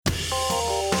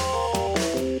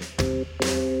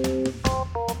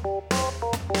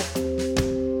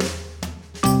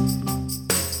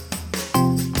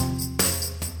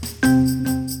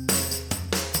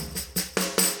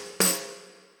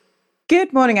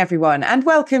Good morning, everyone, and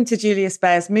welcome to Julius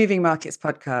Baer's Moving Markets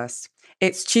podcast.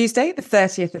 It's Tuesday, the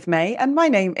 30th of May, and my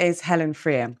name is Helen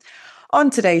Freer. On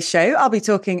today's show, I'll be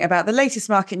talking about the latest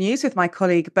market news with my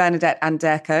colleague Bernadette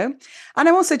Anderko. And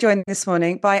I'm also joined this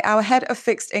morning by our head of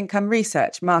fixed income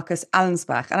research, Markus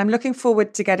Allenspach. And I'm looking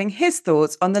forward to getting his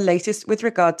thoughts on the latest with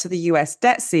regard to the US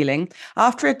debt ceiling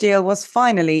after a deal was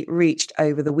finally reached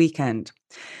over the weekend.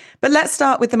 But let's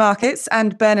start with the markets.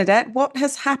 And Bernadette, what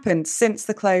has happened since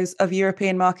the close of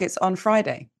European markets on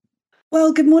Friday?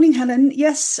 Well, good morning, Helen.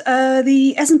 Yes,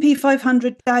 the S&P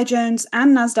 500, Dow Jones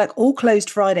and Nasdaq all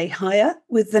closed Friday higher,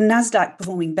 with the Nasdaq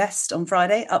performing best on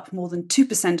Friday, up more than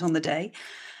 2% on the day.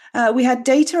 We had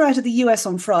data out of the US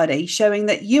on Friday showing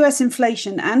that US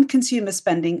inflation and consumer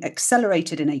spending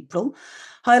accelerated in April,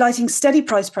 highlighting steady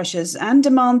price pressures and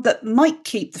demand that might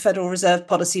keep the Federal Reserve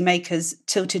policymakers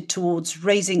tilted towards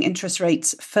raising interest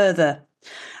rates further.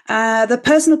 The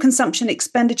Personal Consumption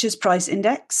Expenditures Price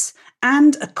Index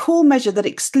and a core measure that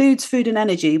excludes food and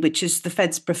energy, which is the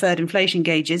Fed's preferred inflation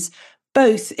gauges,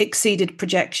 both exceeded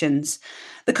projections.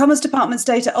 The Commerce Department's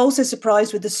data also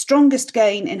surprised with the strongest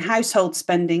gain in household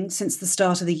spending since the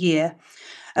start of the year.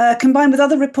 Combined with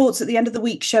other reports at the end of the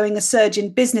week showing a surge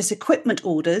in business equipment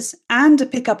orders and a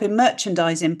pickup in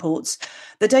merchandise imports,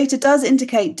 the data does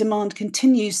indicate demand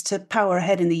continues to power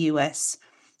ahead in the US.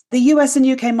 The US and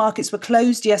UK markets were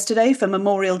closed yesterday for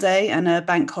Memorial Day and a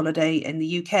bank holiday in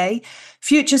the UK.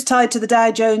 Futures tied to the Dow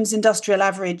Jones Industrial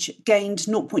Average gained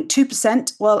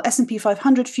 0.2%, while S&P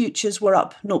 500 futures were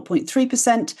up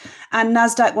 0.3% and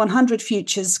Nasdaq 100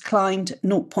 futures climbed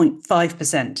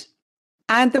 0.5%.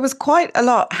 And there was quite a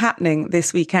lot happening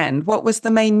this weekend. What was the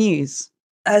main news?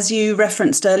 As you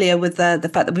referenced earlier with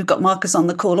the fact that we've got Markus on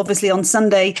the call, obviously on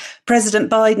Sunday, President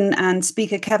Biden and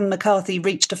Speaker Kevin McCarthy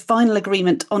reached a final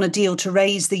agreement on a deal to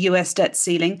raise the US debt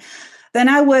ceiling. They're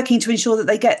now working to ensure that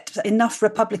they get enough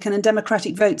Republican and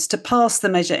Democratic votes to pass the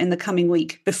measure in the coming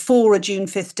week before a June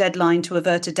 5th deadline to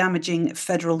avert a damaging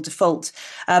federal default.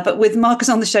 But with Markus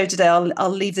on the show today, I'll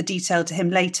leave the detail to him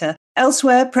later.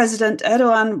 Elsewhere, President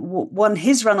Erdogan won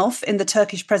his runoff in the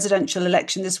Turkish presidential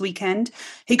election this weekend.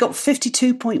 He got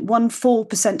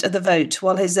 52.14% of the vote,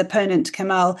 while his opponent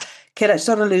Kemal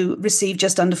Kılıçdaroğlu received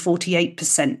just under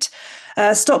 48%.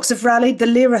 Stocks have rallied. The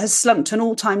lira has slumped to an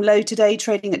all-time low today,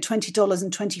 trading at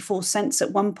 $20.24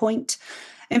 at one point.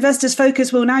 Investors'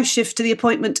 focus will now shift to the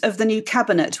appointment of the new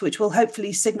cabinet, which will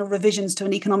hopefully signal revisions to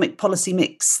an economic policy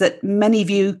mix that many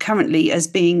view currently as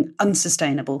being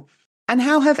unsustainable. And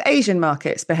how have Asian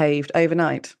markets behaved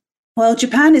overnight? Well,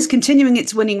 Japan is continuing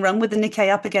its winning run with the Nikkei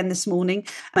up again this morning,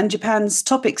 and Japan's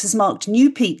Topix has marked new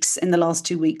peaks in the last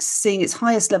 2 weeks, seeing its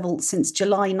highest level since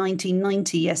July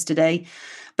 1990 yesterday.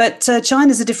 But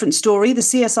China's a different story. The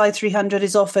CSI 300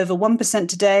 is off over 1%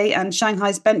 today, and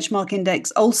Shanghai's benchmark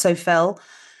index also fell.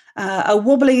 A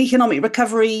wobbling economic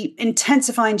recovery,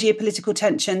 intensifying geopolitical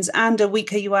tensions, and a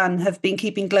weaker yuan have been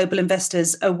keeping global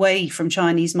investors away from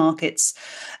Chinese markets.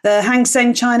 The Hang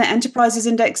Seng China Enterprises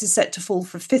Index is set to fall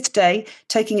for a fifth day,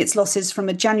 taking its losses from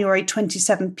a January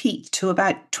 27 peak to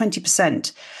about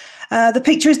 20%. The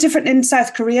picture is different in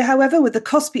South Korea, however, with the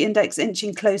Kospi Index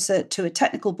inching closer to a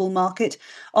technical bull market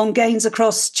on gains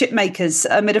across chip makers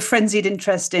amid a frenzied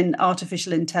interest in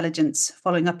artificial intelligence,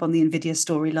 following up on the Nvidia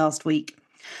story last week.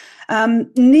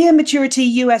 Near maturity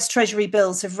US Treasury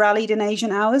bills have rallied in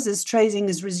Asian hours as trading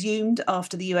has resumed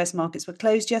after the US markets were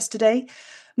closed yesterday.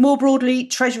 More broadly,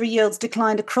 Treasury yields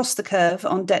declined across the curve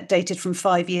on debt dated from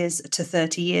 5 years to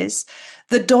 30 years.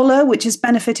 The dollar, which has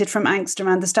benefited from angst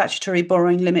around the statutory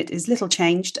borrowing limit, is little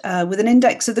changed, with an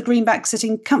index of the greenback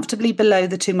sitting comfortably below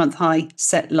the 2-month high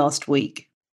set last week.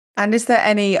 And is there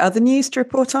any other news to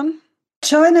report on?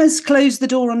 China's closed the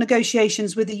door on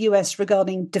negotiations with the US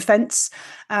regarding defence.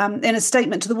 In a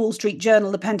statement to the Wall Street Journal,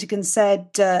 the Pentagon said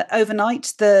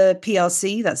overnight the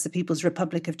PRC, that's the People's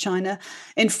Republic of China,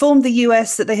 informed the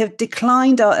US that they have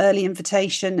declined our early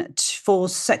invitation for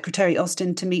Secretary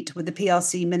Austin to meet with the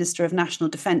PRC Minister of National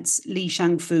Defence, Li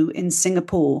Shangfu, in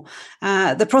Singapore.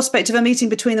 The prospect of a meeting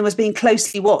between them was being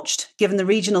closely watched, given the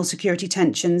regional security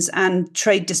tensions and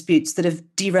trade disputes that have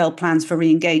derailed plans for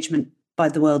re-engagement by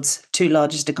the world's two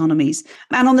largest economies.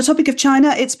 And on the topic of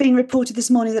China, it's been reported this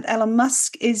morning that Elon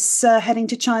Musk is heading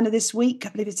to China this week. I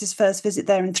believe it's his first visit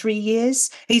there in 3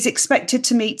 years. He's expected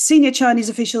to meet senior Chinese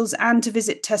officials and to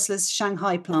visit Tesla's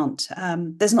Shanghai plant.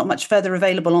 There's not much further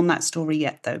available on that story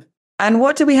yet, though. And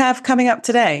what do we have coming up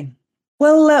today?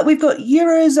 Well, we've got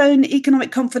Eurozone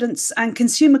economic confidence and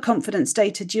consumer confidence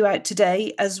data due out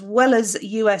today, as well as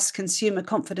US consumer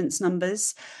confidence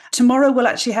numbers. Tomorrow, we'll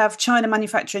actually have China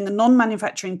manufacturing and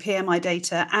non-manufacturing PMI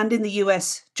data, and in the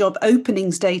US, job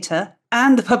openings data,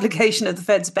 and the publication of the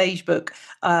Fed's Beige Book,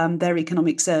 their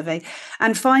economic survey.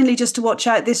 And finally, just to watch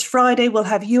out, this Friday we'll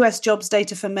have US jobs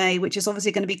data for May, which is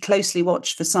obviously going to be closely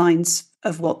watched for signs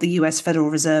of what the US Federal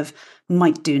Reserve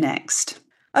might do next.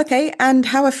 Okay, and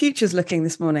how are futures looking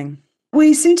this morning?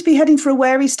 We seem to be heading for a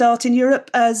wary start in Europe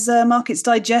as markets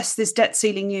digest this debt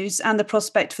ceiling news and the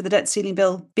prospect for the debt ceiling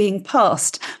bill being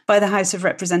passed by the House of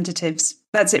Representatives.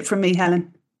 That's it from me,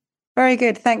 Helen. Very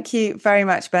good. Thank you very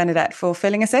much, Bernadette, for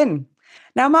filling us in.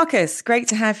 Now, Markus, great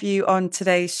to have you on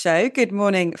today's show. Good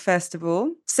morning, first of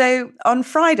all. So on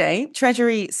Friday,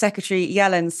 Treasury Secretary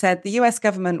Yellen said the US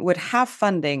government would have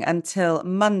funding until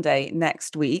Monday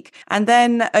next week. And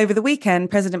then over the weekend,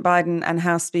 President Biden and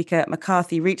House Speaker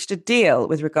McCarthy reached a deal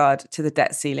with regard to the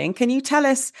debt ceiling. Can you tell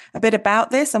us a bit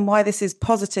about this and why this is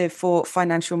positive for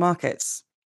financial markets?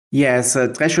 Yes,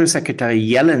 Treasury Secretary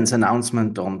Yellen's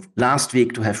announcement on last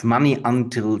week to have money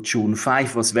until June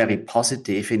 5 was very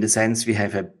positive in the sense we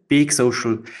have a big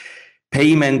social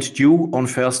payment due on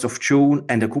 1st of June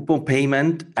and a coupon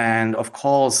payment. And of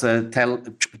course,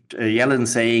 Yellen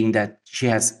saying that she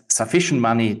has sufficient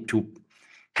money to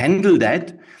handle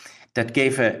that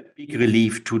gave a big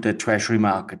relief to the Treasury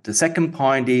market. The second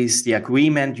point is the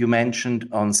agreement you mentioned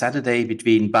on Saturday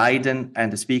between Biden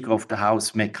and the Speaker of the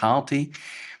House, McCarthy.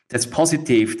 That's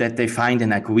positive that they find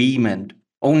an agreement.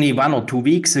 Only 1 or 2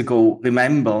 weeks ago,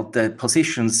 remember, the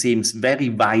position seems very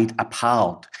wide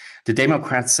apart. The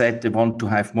Democrats said they want to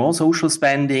have more social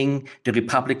spending. The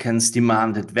Republicans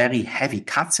demanded very heavy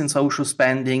cuts in social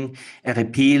spending, a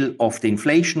repeal of the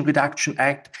Inflation Reduction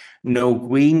Act, no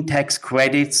green tax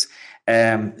credits,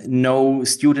 no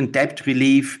student debt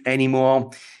relief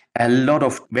anymore. A lot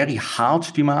of very hard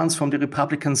demands from the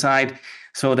Republican side.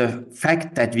 So the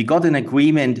fact that we got an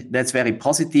agreement, that's very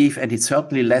positive, and it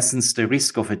certainly lessens the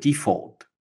risk of a default.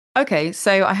 Okay,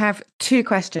 so I have 2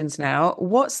 questions now.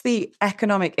 What's the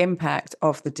economic impact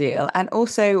of the deal? And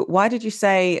also, why did you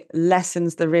say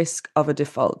lessens the risk of a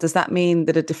default? Does that mean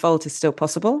that a default is still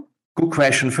possible? Good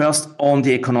question. First, on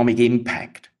the economic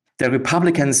impact. The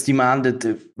Republicans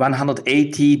demanded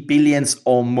 180 billion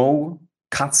or more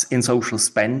cuts in social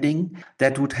spending.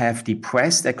 That would have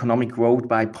depressed economic growth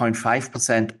by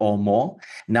 0.5% or more.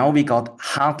 Now we got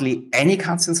hardly any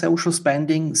cuts in social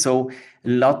spending, so a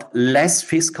lot less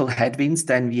fiscal headwinds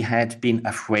than we had been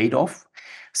afraid of.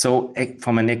 So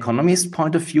from an economist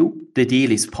point of view, the deal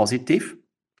is positive.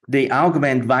 The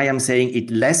argument why I'm saying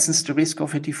it lessens the risk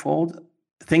of a default,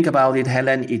 think about it,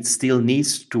 Helen, it still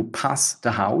needs to pass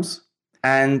the House.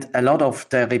 And a lot of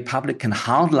the Republican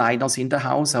hardliners in the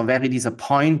House are very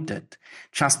disappointed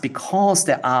just because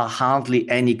there are hardly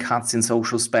any cuts in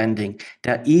social spending.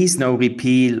 There is no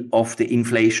repeal of the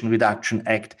Inflation Reduction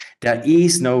Act. There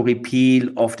is no repeal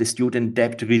of the student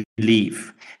debt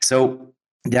relief. So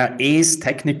there is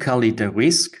technically the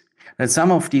risk that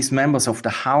some of these members of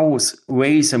the House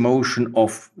raise a motion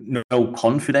of no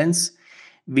confidence,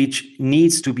 which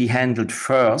needs to be handled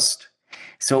first.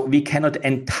 So we cannot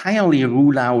entirely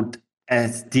rule out a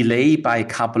delay by a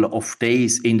couple of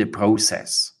days in the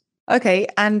process. Okay,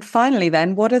 and finally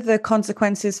then, what are the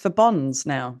consequences for bonds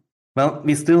now? Well,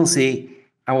 we still see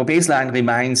our baseline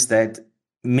remains that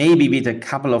maybe with a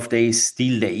couple of days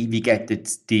delay, we get the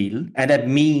deal. And that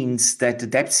means that the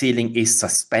debt ceiling is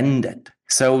suspended.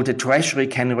 So the Treasury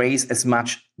can raise as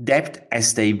much debt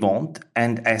as they want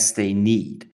and as they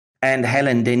need. And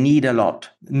Helen, they need a lot.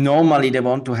 Normally, they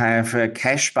want to have a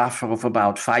cash buffer of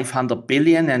about 500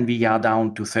 billion, and we are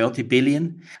down to 30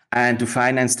 billion. And to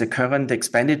finance the current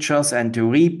expenditures and to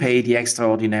repay the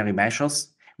extraordinary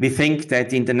measures, we think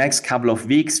that in the next couple of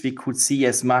weeks, we could see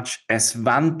as much as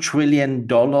 $1 trillion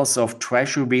of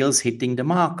Treasury bills hitting the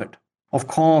market. Of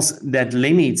course, that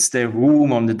limits the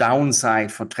room on the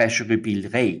downside for Treasury bill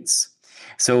rates.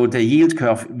 So the yield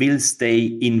curve will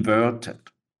stay inverted.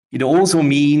 It also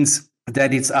means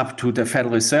that it's up to the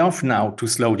Federal Reserve now to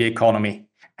slow the economy.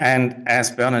 And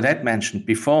as Bernadette mentioned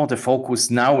before, the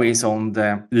focus now is on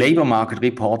the labor market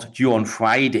report due on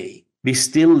Friday. We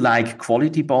still like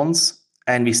quality bonds,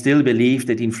 and we still believe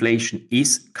that inflation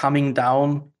is coming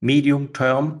down medium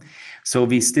term. So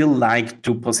we still like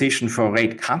to position for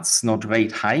rate cuts, not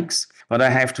rate hikes. But I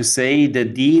have to say the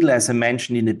deal, as I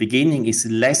mentioned in the beginning, is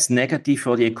less negative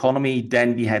for the economy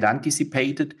than we had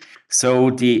anticipated. So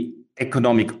the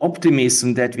economic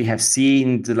optimism that we have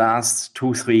seen the last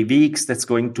 2-3 weeks, that's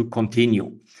going to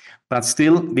continue. But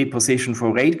still, we position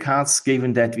for rate cuts,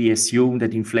 given that we assume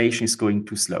that inflation is going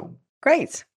to slow.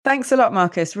 Great. Thanks a lot,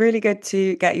 Markus. Really good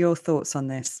to get your thoughts on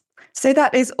this. So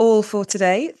that is all for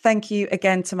today. Thank you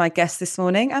again to my guests this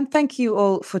morning, and thank you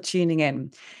all for tuning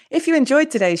in. If you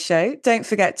enjoyed today's show, don't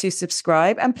forget to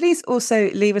subscribe, and please also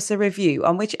leave us a review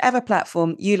on whichever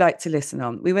platform you like to listen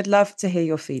on. We would love to hear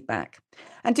your feedback.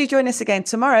 And do join us again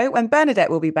tomorrow when Bernadette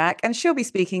will be back, and she'll be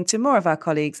speaking to more of our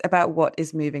colleagues about what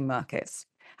is moving markets.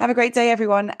 Have a great day,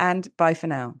 everyone, and bye for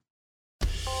now.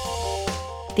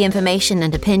 The information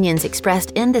and opinions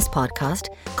expressed in this podcast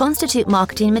constitute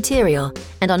marketing material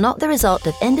and are not the result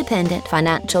of independent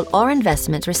financial or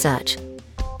investment research.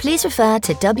 Please refer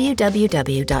to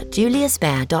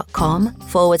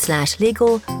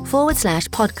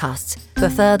www.juliusbaer.com/legal/podcasts for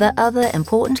further other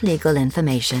important legal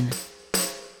information.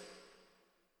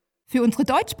 Für unsere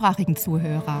deutschsprachigen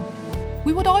Zuhörer.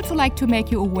 We would also like to make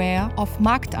you aware of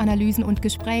Marktanalysen und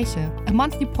Gespräche, a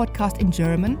monthly podcast in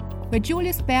German, where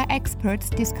Julius Baer experts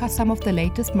discuss some of the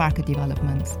latest market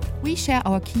developments. We share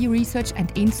our key research and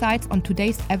insights on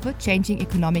today's ever-changing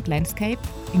economic landscape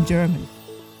in German.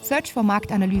 Search for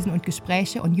Marktanalysen und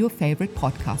Gespräche on your favorite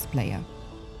podcast player.